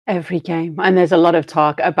Every game. And there's a lot of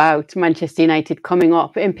talk about Manchester United coming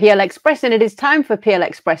up in PL Express. And it is time for PL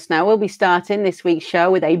Express now. We'll be starting this week's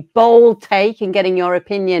show with a bold take and getting your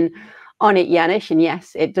opinion on it, Janusz. And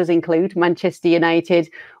yes, it does include Manchester United.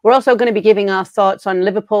 We're also going to be giving our thoughts on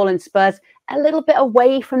Liverpool and Spurs, a little bit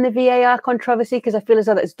away from the VAR controversy, because I feel as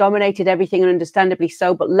though that's dominated everything, and understandably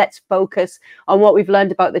so. But let's focus on what we've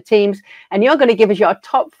learned about the teams. And you're going to give us your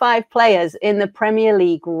top 5 players in the Premier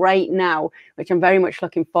League right now, which I'm very much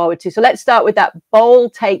looking forward to. So let's start with that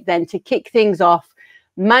bold take then to kick things off.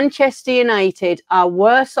 Manchester United are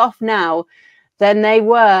worse off now than they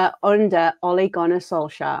were under Ole Gunnar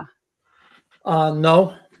Solskjaer.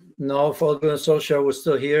 No, if Ole Gunnar Solskjaer was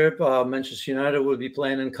still here, Manchester United would be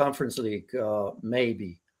playing in Conference League,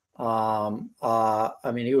 maybe. I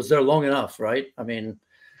mean, he was there long enough, right? I mean,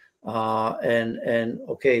 and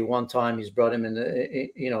okay, one time he's brought him in,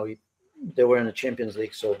 they were in the Champions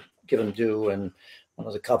League, so give him due, and one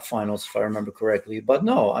of the cup finals, if I remember correctly. But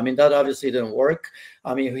no, I mean, that obviously didn't work.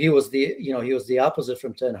 I mean, he was the opposite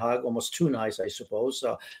from Ten Hag, almost too nice, I suppose.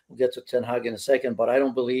 We'll get to Ten Hag in a second, but I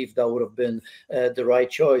don't believe that would have been the right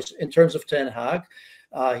choice. In terms of Ten Hag,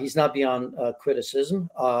 he's not beyond criticism.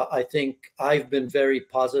 I think I've been very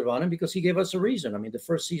positive on him because he gave us a reason. I mean, the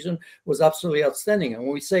first season was absolutely outstanding. And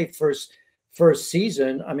when we say first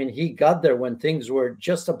season, I mean, he got there when things were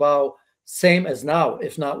just about same as now,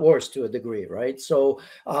 if not worse to a degree, right? So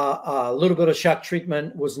a little bit of shock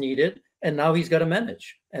treatment was needed, and now he's got to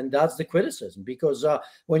manage. And that's the criticism, because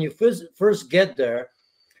when you first get there,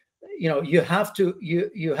 you have to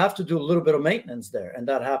do a little bit of maintenance there, and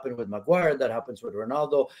that happened with Maguire, that happens with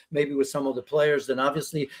Ronaldo, maybe with some of the players. Then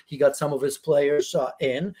obviously he got some of his players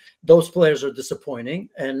in. Those players are disappointing,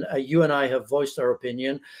 and you and I have voiced our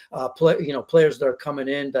opinion. Players that are coming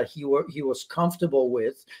in that he was comfortable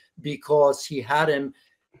with because he had him,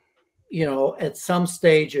 at some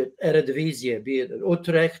stage at Eredivisie, be it at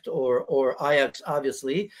Utrecht or Ajax,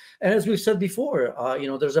 obviously. And as we've said before,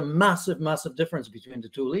 there's a massive difference between the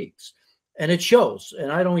two leagues. And it shows.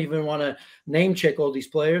 And I don't even want to name check all these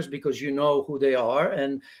players because you know who they are.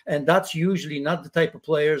 And that's usually not the type of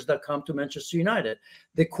players that come to Manchester United.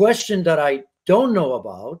 The question that I don't know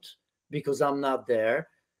about, because I'm not there,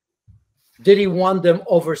 did he want them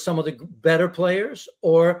over some of the better players,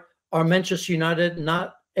 or are Manchester United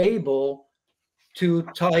not able to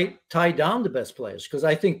tie down the best players? Because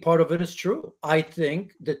I think part of it is true. I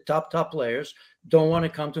think the top players don't want to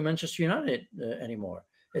come to Manchester United anymore.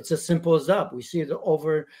 It's as simple as that. We see it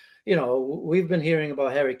over, we've been hearing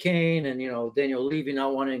about Harry Kane and, Daniel Levy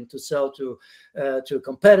not wanting to sell to a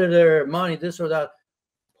competitor, money, this or that.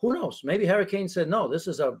 Who knows? Maybe Harry Kane said, no, this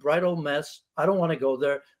is a bright old mess. I don't want to go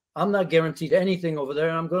there. I'm not guaranteed anything over there,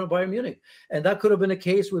 and I'm going to Bayern Munich. And that could have been the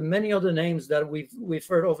case with many other names that we've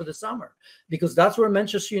heard over the summer, because that's where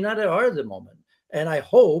Manchester United are at the moment. And I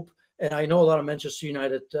hope, and I know a lot of Manchester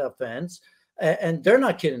United fans, and they're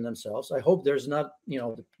not kidding themselves. I hope there's not,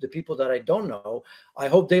 the people that I don't know, I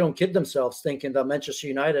hope they don't kid themselves thinking that Manchester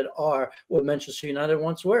United are what Manchester United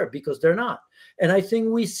once were, because they're not. And I think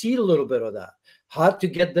we see a little bit of that. How to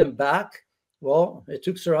get them back? Well, it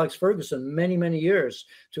took Sir Alex Ferguson many years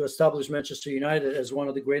to establish Manchester United as one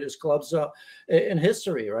of the greatest clubs in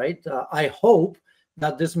history, right? I hope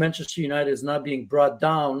that this Manchester United is not being brought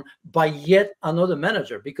down by yet another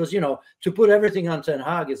manager, because, to put everything on Ten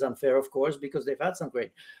Hag is unfair, of course, because they've had some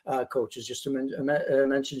great coaches, just to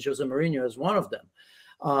mention Jose Mourinho as one of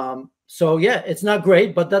them. So, yeah, it's not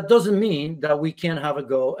great, but that doesn't mean that we can't have a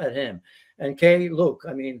go at him. And, Kay, look,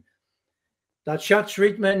 I mean, that shock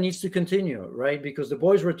treatment needs to continue, right? Because the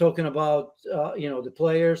boys were talking about, the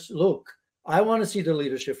players. Look, I want to see the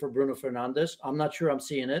leadership for Bruno Fernandes. I'm not sure I'm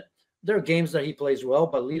seeing it. There are games that he plays well,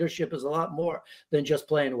 but leadership is a lot more than just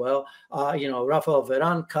playing well. Rafael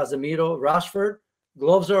Varane, Casemiro, Rashford,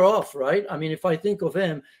 gloves are off, right? I mean, if I think of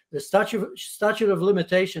him, the statute of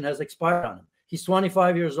limitation has expired on him. He's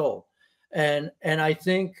 25 years old. And I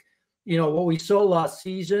think, what we saw last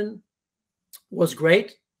season was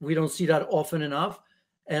great. We don't see that often enough.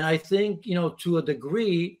 And I think, to a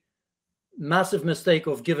degree, massive mistake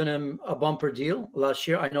of giving him a bumper deal last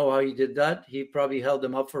year. I know how he did that. He probably held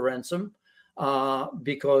them up for ransom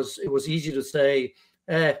because it was easy to say,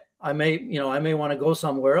 I may want to go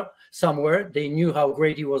somewhere. They knew how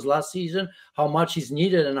great he was last season, how much he's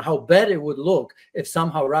needed, and how bad it would look if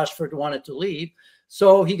somehow Rashford wanted to leave.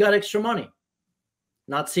 So he got extra money.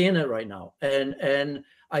 Not seeing it right now. And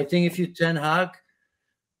I think if you Ten Hag,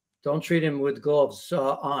 don't treat him with gloves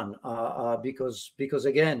on because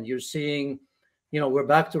again, you're seeing, we're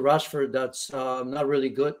back to Rashford that's not really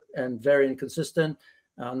good and very inconsistent,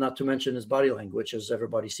 not to mention his body language, as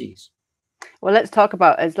everybody sees. Well, let's talk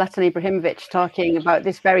about Zlatan Ibrahimovic talking about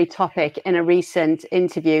this very topic in a recent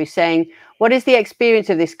interview, saying, what is the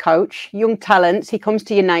experience of this coach? Young talents, he comes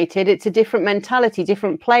to United. It's a different mentality,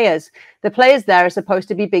 different players. The players there are supposed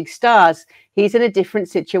to be big stars. He's in a different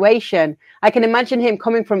situation. I can imagine him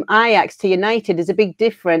coming from Ajax to United is a big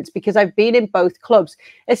difference because I've been in both clubs.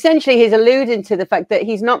 Essentially, he's alluding to the fact that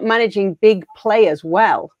he's not managing big players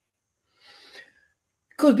well.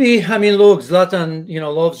 Could be. I mean, look, Zlatan,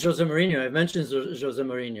 loves Jose Mourinho. I mentioned Jose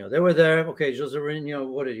Mourinho. They were there. Okay, Jose Mourinho,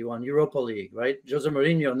 what did he want? Europa League, right? Jose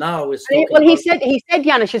Mourinho now is. Well, he said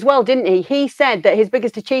Janusz as well, didn't he? He said that his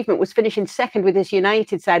biggest achievement was finishing second with his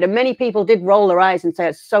United side, and many people did roll their eyes and say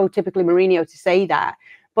it's so typically Mourinho to say that.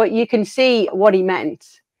 But you can see what he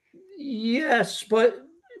meant. Yes, but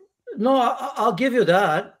no, I'll give you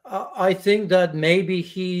that. I think that maybe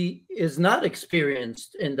he is not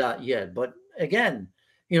experienced in that yet. But again,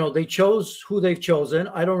 they chose who they've chosen.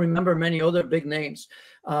 I don't remember many other big names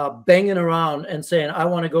banging around and saying, I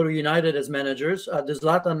want to go to United as managers. Does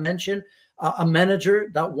Zlatan mention a manager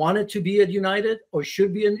that wanted to be at United or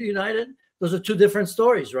should be in United? Those are two different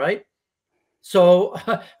stories, right? So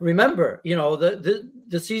remember,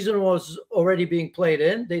 the season was already being played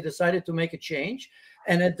in. They decided to make a change.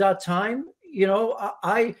 And at that time,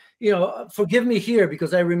 forgive me here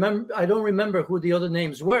because I don't remember who the other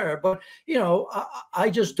names were, but, I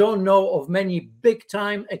just don't know of many big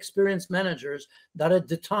time experienced managers that at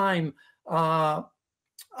the time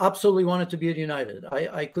absolutely wanted to be at United.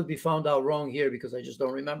 I could be found out wrong here because I just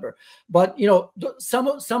don't remember. But, some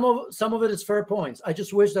of it is fair points. I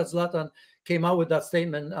just wish that Zlatan came out with that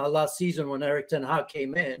statement last season when Erik Ten Hag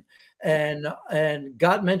came in and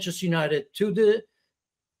got Manchester United to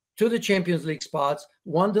the Champions League spots,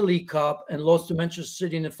 won the League Cup, and lost to Manchester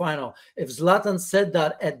City in the final. If Zlatan said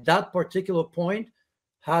that at that particular point,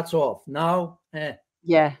 hats off. Now,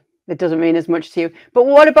 yeah, it doesn't mean as much to you. But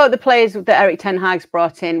what about the players that Erik Ten Hag's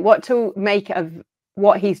brought in? What to make of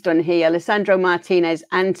what he's done here? Alessandro Martinez,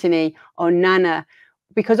 Anthony, Onana.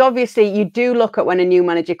 Because obviously you do look at when a new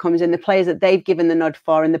manager comes in, the players that they've given the nod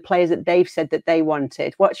for and the players that they've said that they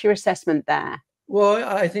wanted. What's your assessment there? Well,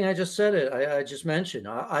 I think I just said it. I just mentioned.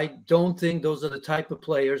 I don't think those are the type of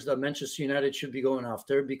players that Manchester United should be going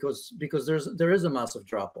after because there is a massive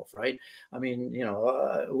drop off, right? I mean,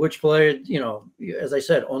 which player? As I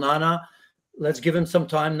said, Onana. Let's give him some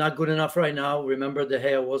time. Not good enough right now. Remember, De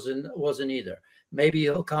Gea wasn't either. Maybe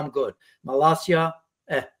he'll come good. Malacia,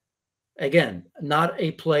 again, not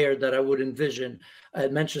a player that I would envision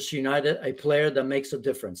at Manchester United. A player that makes a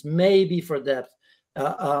difference. Maybe for depth,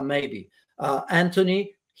 maybe.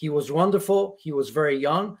 Anthony, he was wonderful. He was very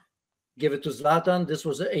young. Give it to Zlatan. This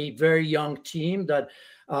was a very young team that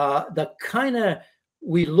kind of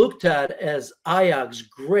we looked at as Ajax.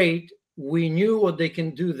 Great. We knew what they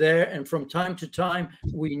can do there. And from time to time,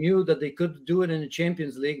 we knew that they could do it in the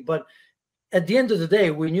Champions League. But at the end of the day,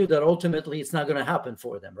 we knew that ultimately it's not going to happen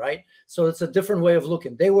for them, right? So it's a different way of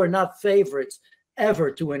looking. They were not favorites ever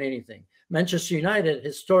to win anything. Manchester United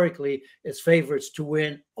historically is favorites to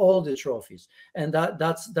win all the trophies, and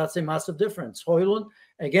that's a massive difference. Højlund,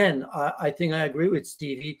 again, I think I agree with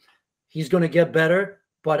Stevie. He's going to get better,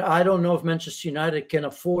 but I don't know if Manchester United can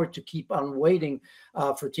afford to keep on waiting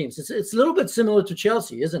for teams. It's a little bit similar to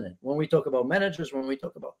Chelsea, isn't it? When we talk about managers, when we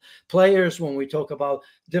talk about players, when we talk about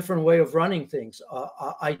different way of running things,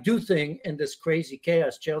 I do think in this crazy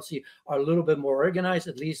chaos, Chelsea are a little bit more organized.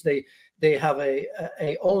 At least they have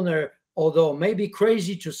a owner. Although maybe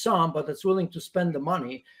crazy to some, but that's willing to spend the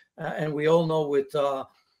money. And we all know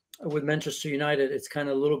with Manchester United, it's kind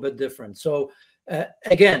of a little bit different. So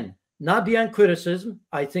again, not beyond criticism.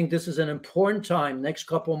 I think this is an important time, next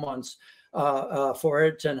couple of months for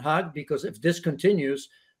Erik Ten Hag, because if this continues,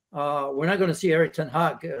 we're not going to see Erik Ten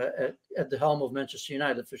Hag at the helm of Manchester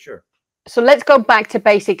United for sure. So let's go back to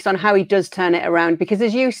basics on how he does turn it around, because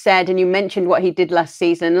as you said, and you mentioned what he did last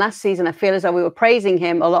season, I feel as though we were praising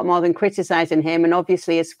him a lot more than criticizing him. And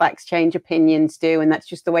obviously as facts change, opinions do. And that's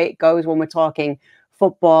just the way it goes when we're talking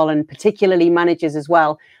football and particularly managers as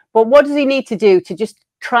well. But what does he need to do to just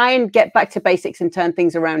try and get back to basics and turn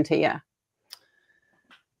things around here?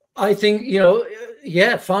 I think,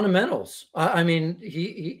 fundamentals. I mean,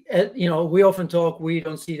 we often talk, we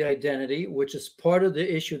don't see the identity, which is part of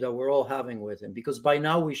the issue that we're all having with him, because by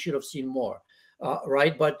now we should have seen more,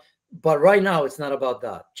 right? But right now it's not about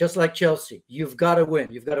that. Just like Chelsea, you've got to win.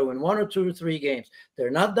 You've got to win 1 or 2 or 3 games.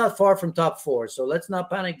 They're not that far from top 4, so let's not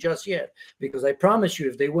panic just yet, because I promise you,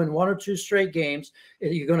 if they win 1 or 2 straight games,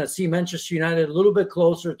 you're going to see Manchester United a little bit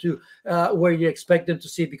closer to where you expect them to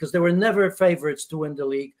see, because they were never favorites to win the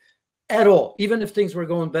league, at all. Even if things were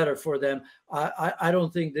going better for them, I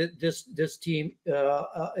don't think that this team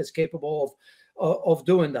is capable of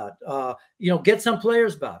doing that. Get some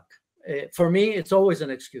players back. For me, it's always an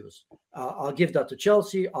excuse. I'll give that to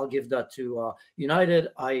Chelsea. I'll give that to United.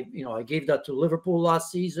 I gave that to Liverpool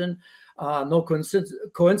last season. No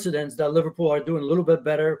coincidence that Liverpool are doing a little bit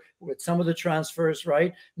better with some of the transfers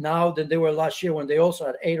right now than they were last year when they also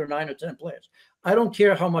had 8 or 9 or 10 players. I don't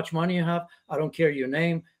care how much money you have. I don't care your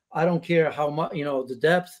name. I don't care how much, the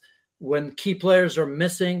depth. When key players are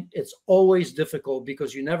missing, it's always difficult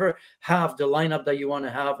because you never have the lineup that you want to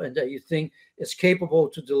have and that you think is capable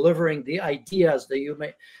to delivering the ideas that you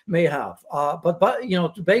may have. But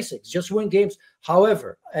the basics, just win games.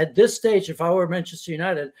 However, at this stage, if I were Manchester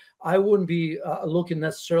United, I wouldn't be looking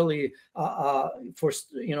necessarily for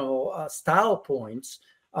style points.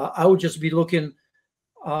 I would just be looking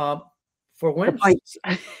for wins.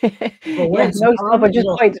 For wins. Calm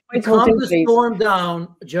the storm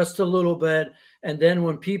down just a little bit. And then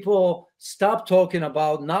when people stop talking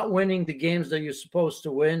about not winning the games that you're supposed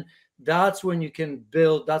to win, that's when you can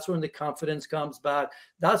build. That's when the confidence comes back.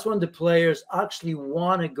 That's when the players actually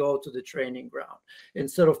want to go to the training ground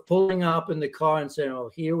instead of pulling up in the car and saying, oh,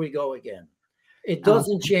 here we go again. It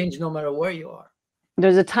doesn't change no matter where you are.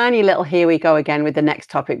 There's a tiny little here we go again with the next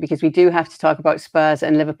topic, because we do have to talk about Spurs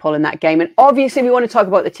and Liverpool in that game. And obviously we want to talk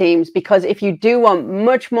about the teams, because if you do want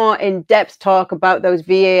much more in-depth talk about those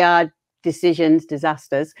VAR decisions,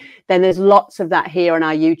 disasters, then there's lots of that here on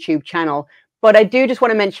our YouTube channel. But I do just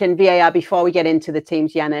want to mention VAR before we get into the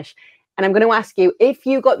teams, Janusz. And I'm going to ask you, if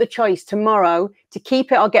you got the choice tomorrow to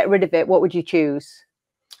keep it or get rid of it, what would you choose?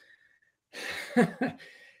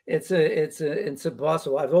 It's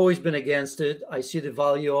impossible. I've always been against it. I see the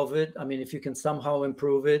value of it. I mean, if you can somehow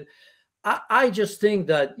improve it, I just think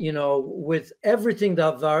that, with everything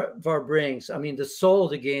that VAR brings, I mean, the soul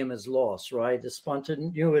of the game is lost, right? The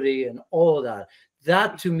spontaneity and all of that.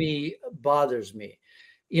 That to me bothers me.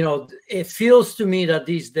 It feels to me that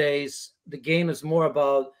these days the game is more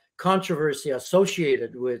about controversy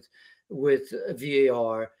associated with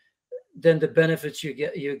VAR than the benefits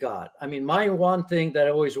you got. I mean, my one thing that I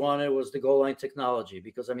always wanted was the goal line technology,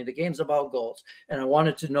 because I mean the game's about goals, and I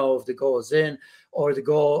wanted to know if the goal is in or the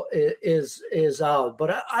goal is out.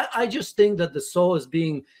 But I just think that the soul is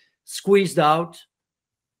being squeezed out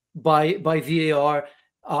by VAR.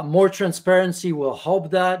 More transparency will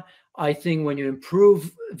help that. I think when you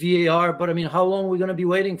improve VAR, but I mean, how long are we going to be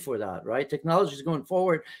waiting for that, right? Technology is going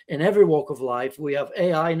forward in every walk of life. We have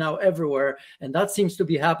AI now everywhere, and that seems to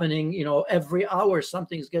be happening, every hour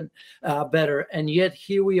something's getting better. And yet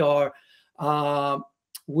here we are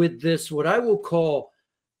with this, what I will call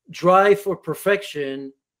drive for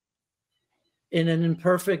perfection in an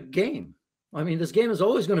imperfect game. I mean, this game is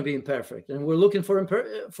always going to be imperfect, and we're looking for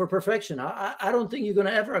perfection. I don't think you're going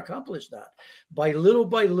to ever accomplish that. By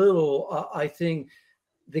little, I think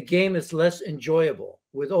the game is less enjoyable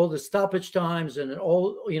with all the stoppage times and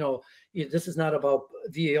all. This is not about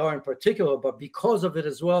VAR in particular, but because of it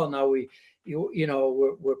as well. Now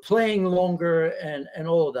we're playing longer and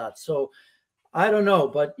all of that. So I don't know,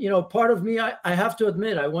 but part of me, I have to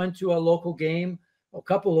admit, I went to a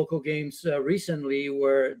couple local games recently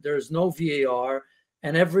where there's no VAR,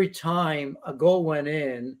 and every time a goal went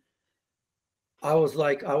in, I was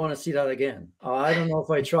like, I want to see that again. I don't know if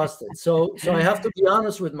I trust it. So I have to be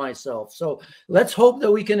honest with myself. So let's hope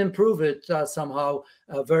that we can improve it somehow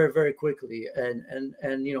very, very quickly. And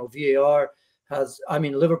VAR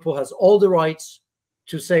Liverpool has all the rights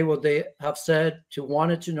to say what they have said, to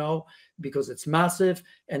want it to know, because it's massive,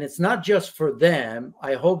 and it's not just for them.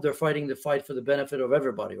 I hope they're fighting the fight for the benefit of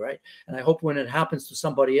everybody, right? And I hope when it happens to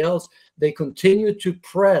somebody else, they continue to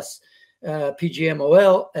press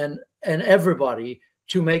PGMOL and everybody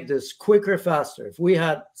to make this quicker, faster. If we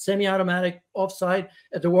had semi-automatic offside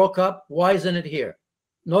at the World Cup, why isn't it here?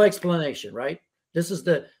 No explanation, right? This is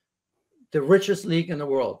the richest league in the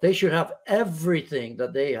world. They should have everything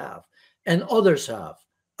that they have and others have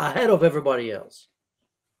ahead of everybody else.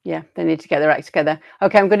 Yeah, they need to get their act together.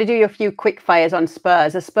 Okay, I'm going to do you a few quick fires on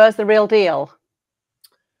Spurs. Are Spurs the real deal?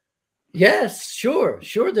 Yes, sure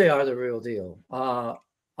they are the real deal.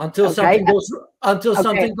 Until something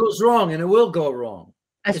goes wrong, and it will go wrong.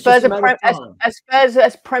 As Spurs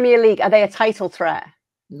as Premier League, are they a title threat?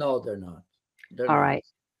 No, they're not. All right.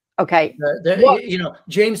 Okay.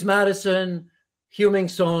 James Maddison, Heung-min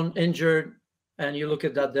Son injured, and you look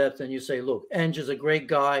at that depth and you say, look, Enge is a great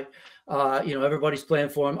guy. Everybody's playing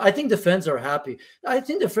for him. I think the fans are happy. I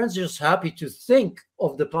think the fans are just happy to think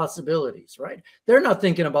of the possibilities, right? They're not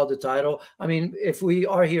thinking about the title. I mean, if we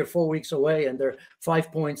are here 4 weeks away and they're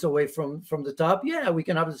 5 points away from the top, yeah, we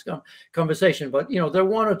can have this conversation. But, they're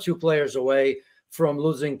 1 or 2 players away from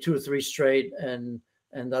losing 2 or 3 straight, and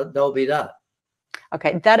that'll be that.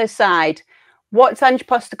 Okay, that aside, what's Ange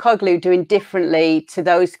Postecoglou doing differently to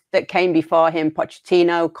those that came before him,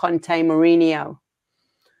 Pochettino, Conte, Mourinho?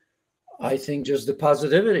 I think just the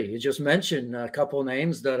positivity. You just mentioned a couple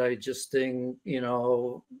names that I just think,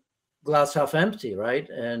 glass half empty, right?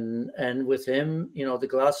 And with him, the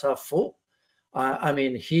glass half full. I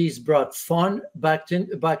mean, he's brought fun back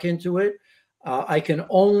into it. I can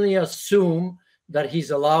only assume that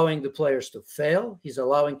he's allowing the players to fail. He's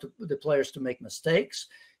allowing the players to make mistakes.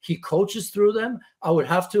 He coaches through them. I would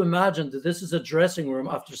have to imagine that this is a dressing room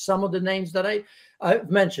after some of the names that I've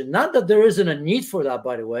mentioned. Not that there isn't a need for that,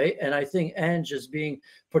 by the way. And I think Ange is being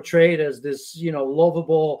portrayed as this,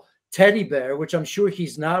 lovable teddy bear, which I'm sure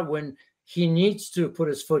he's not when he needs to put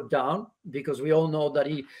his foot down, because we all know that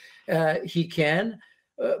he can.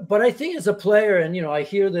 But I think as a player, and, I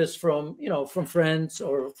hear this from friends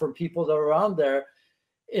or from people that are around there,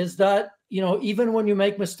 is that, even when you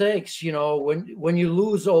make mistakes, when you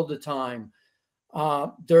lose all the time,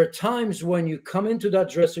 there are times when you come into that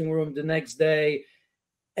dressing room the next day,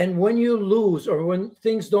 and when you lose or when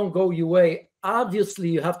things don't go your way, obviously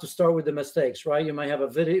you have to start with the mistakes, right? You might have a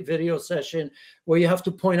video session where you have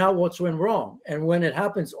to point out what's went wrong. And when it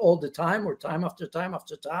happens all the time, or time after time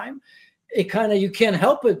after time, you can't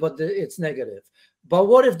help it, but it's negative. But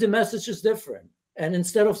what if the message is different? And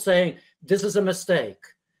instead of saying, this is a mistake,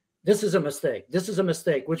 this is a mistake, this is a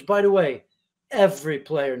mistake, which, by the way, every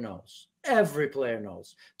player knows. Every player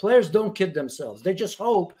knows. Players don't kid themselves. They just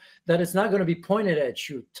hope that it's not going to be pointed at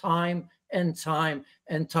you time and time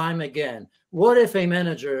and time again. What if a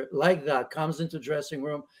manager like that comes into the dressing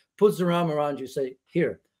room, puts the arm around you, say,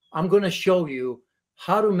 here, I'm going to show you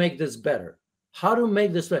how to make this better. How to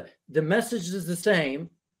make this better. The message is the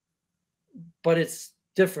same, but it's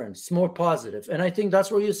different. It's more positive. And I think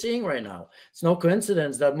that's what you're seeing right now. It's no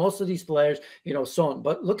coincidence that most of these players, Son.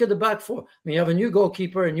 But look at the back four. I mean, you have a new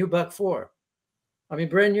goalkeeper, a new back four. I mean,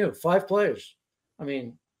 brand new, 5 players. I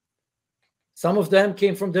mean, some of them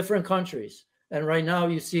came from different countries. And right now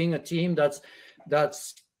you're seeing a team that's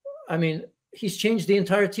I mean, he's changed the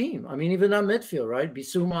entire team. I mean, even that midfield, right?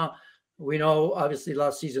 Bissouma, we know, obviously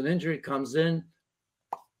last season injury, comes in,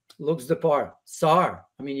 looks the part. Sarr,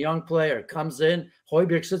 I mean, young player, comes in.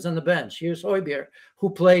 Højbjerg sits on the bench. Here's Højbjerg,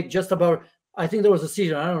 who played just about, I think there was a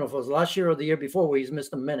season, I don't know if it was last year or the year before, where he's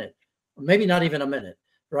missed a minute, maybe not even a minute,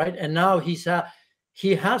 right? And now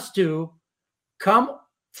he has to come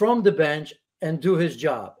from the bench and do his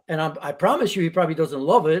job. And I promise you, he probably doesn't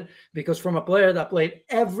love it, because from a player that played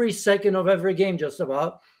every second of every game just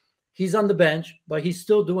about, he's on the bench, but he's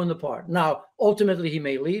still doing the part. Now, ultimately, he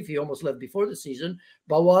may leave. He almost left before the season.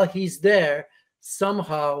 But while he's there,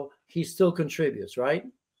 somehow he still contributes, right?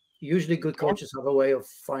 Usually good coaches have a way of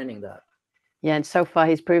finding that. Yeah, and so far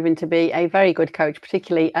he's proven to be a very good coach,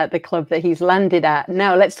 particularly at the club that he's landed at.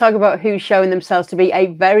 Now, let's talk about who's shown themselves to be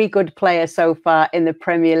a very good player so far in the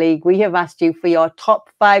Premier League. We have asked you for your top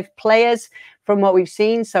 5 players from what we've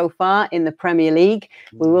seen so far in the Premier League.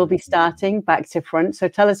 We will be starting back to front. So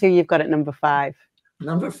tell us who you've got at number 5.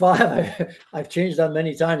 Number 5, I've changed that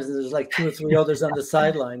many times, and there's like 2 or 3 others on the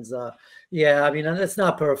sidelines. Yeah, I mean, it's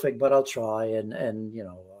not perfect, but I'll try. And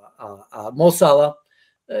Mo Salah,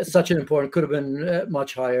 such an important, could have been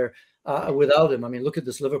much higher without him. I mean, look at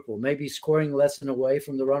this Liverpool, maybe scoring less than away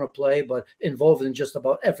from the run of play, but involved in just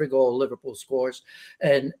about every goal Liverpool scores,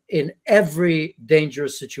 and in every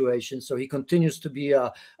dangerous situation. So he continues to be,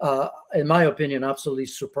 in my opinion, absolutely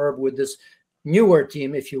superb with this newer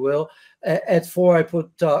team, if you will. At 4, I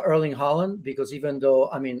put Erling Haaland, because even though,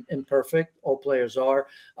 I mean, imperfect, all players are,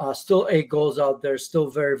 still 8 goals out there,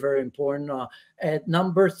 still very, very important. At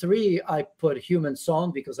number 3, I put Heung-min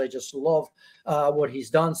Son, because I just love what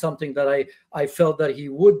he's done, something that I felt that he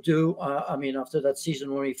would do. I mean, after that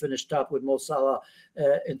season when he finished top with Mo Salah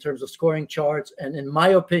in terms of scoring charts. And in my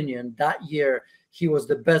opinion, that year, he was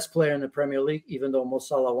the best player in the Premier League, even though Mo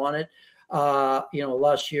Salah won it.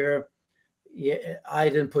 Last year, yeah, I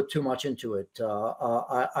didn't put too much into it.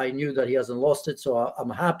 I knew that he hasn't lost it, so I'm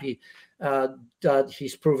happy that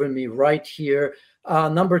he's proven me right here.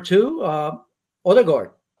 Number 2,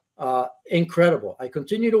 Odegaard, incredible. I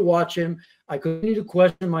continue to watch him. I continue to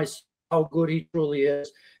question myself how good he truly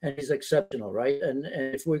is, and he's exceptional, right? And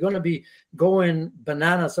if we're going to be going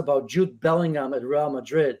bananas about Jude Bellingham at Real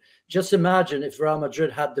Madrid, just imagine if Real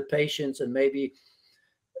Madrid had the patience and maybe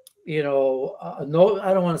no,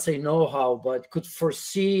 I don't want to say know-how, but could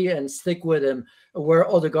foresee and stick with him where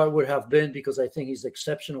Odegaard would have been, because I think he's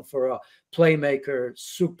exceptional for a playmaker.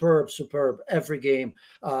 Superb every game.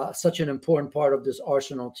 Such an important part of this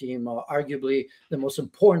Arsenal team, arguably the most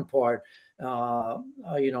important part.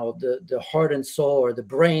 The heart and soul, or the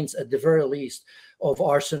brains at the very least, of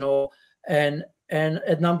Arsenal. And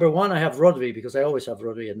at number one, I have Rodri, because I always have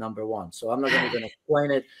Rodri at number one. So I'm not going to even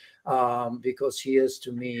explain it, because he is,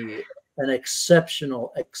 to me, an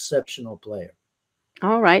exceptional player.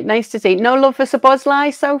 All right, nice to see. No love for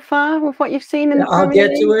Szoboszlai so far with what you've seen in the I'll Premier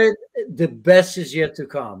get League? to it. The best is yet to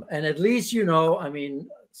come. And at least, I mean,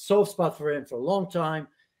 soft spot for him for a long time.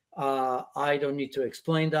 I don't need to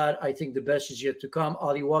explain that. I think the best is yet to come.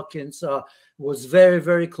 Ollie Watkins was very,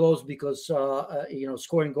 very close, because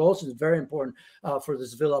scoring goals is very important for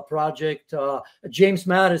this Villa project. James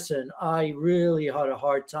Maddison, I really had a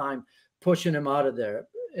hard time pushing him out of there.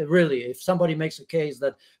 Really, if somebody makes a case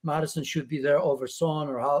that Maddison should be there over Son,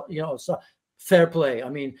 or so fair play. I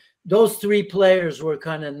mean, those three players were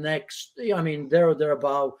kind of next. I mean, they're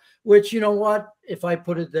about. Which, you know what? If I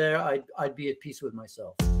put it there, I'd be at peace with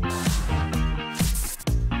myself.